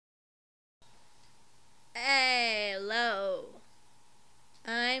Hello,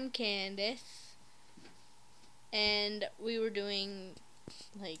 I'm Candice, and we were doing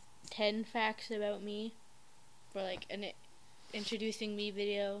like 10 facts about me for like an introducing me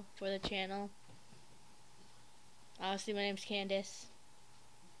video for the channel. Obviously, my name's Candice.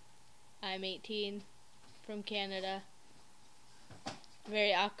 I'm 18, from Canada.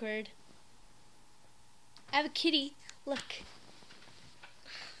 Very awkward. I have a kitty. Look.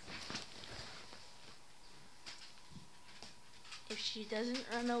 If she doesn't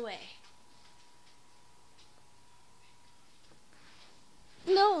run away.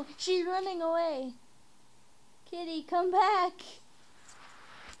 No, she's running away. Kitty, come back.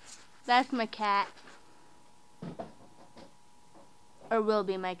 That's my cat. Or will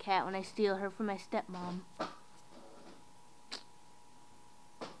be my cat when I steal her from my stepmom.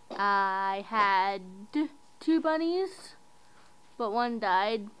 I had 2 bunnies, but one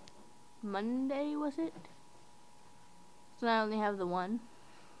died Monday, was it? So I only have the one.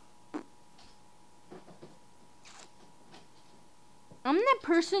 I'm that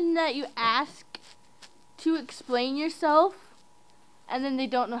person that you ask to explain yourself, and then they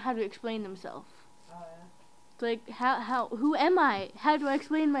don't know how to explain themselves. Oh, yeah. It's like, who am I? How do I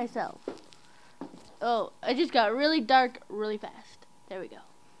explain myself? Oh, I just got really dark really fast. There we go.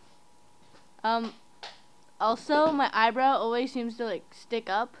 Also, my eyebrow always seems to like stick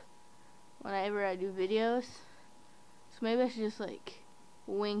up whenever I do videos. So maybe I should just like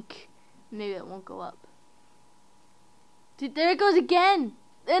wink. Maybe it won't go up. Dude, there it goes again!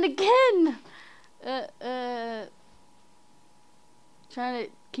 And again! Trying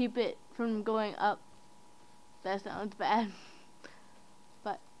to keep it from going up. That sounds bad.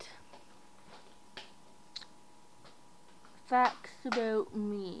 But facts about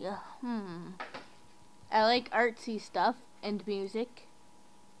me. I like artsy stuff and music.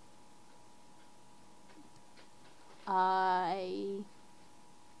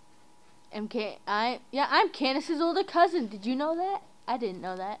 I'm Candice's older cousin. Did you know that? I didn't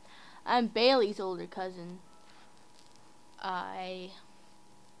know that. I'm Bailey's older cousin. I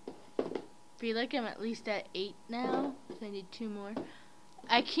feel like I'm at least at 8 now, so I need 2 more.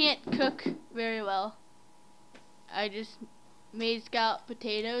 I can't cook very well. I just made scalloped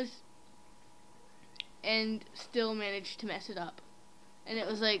potatoes and still managed to mess it up. And it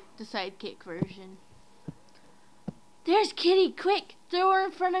was like the sidekick version. There's Kitty! Quick! Throw her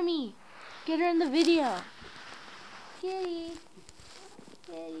in front of me! Get her in the video. Kitty.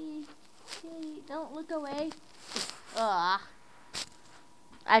 Kitty. Kitty. Don't look away. Ugh.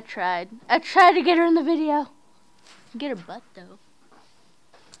 I tried to get her in the video. Get her butt though.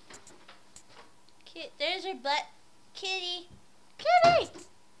 There's her butt. Kitty. Kitty!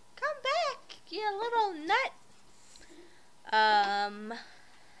 Come back, you little nut.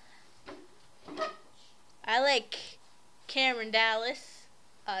 I like Cameron Dallas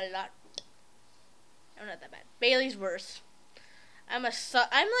a lot. I'm not that bad. Bailey's worse. I'm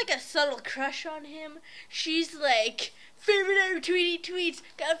like a subtle crush on him. She's like, favorite every tweets,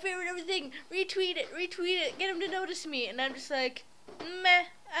 gotta favorite everything, retweet it, get him to notice me. And I'm just like, meh,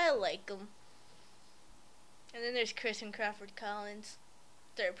 I like him. And then there's Chris and Crawford Collins.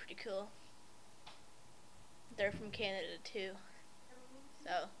 They're pretty cool. They're from Canada too.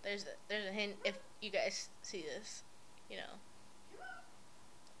 So there's a hint if you guys see this, you know.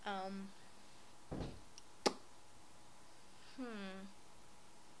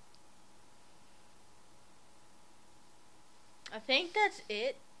 I think that's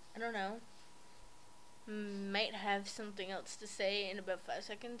it. I don't know. Might have something else to say in about 5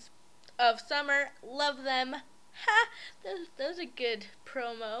 seconds. Of summer, love them. Ha! That was a good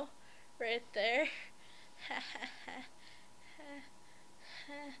promo right there.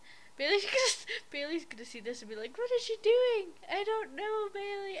 Bailey's gonna see this and be like, what is she doing? I don't know,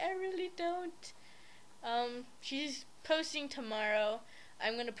 Bailey. I really don't. She's posting tomorrow.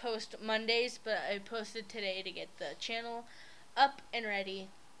 I'm gonna post Mondays, but I posted today to get the channel up and ready.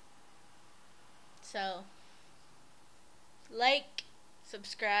 So, like,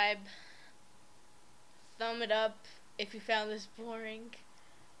 subscribe, thumb it up if you found this boring.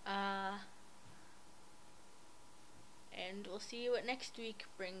 And we'll see what next week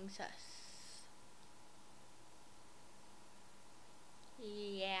brings us.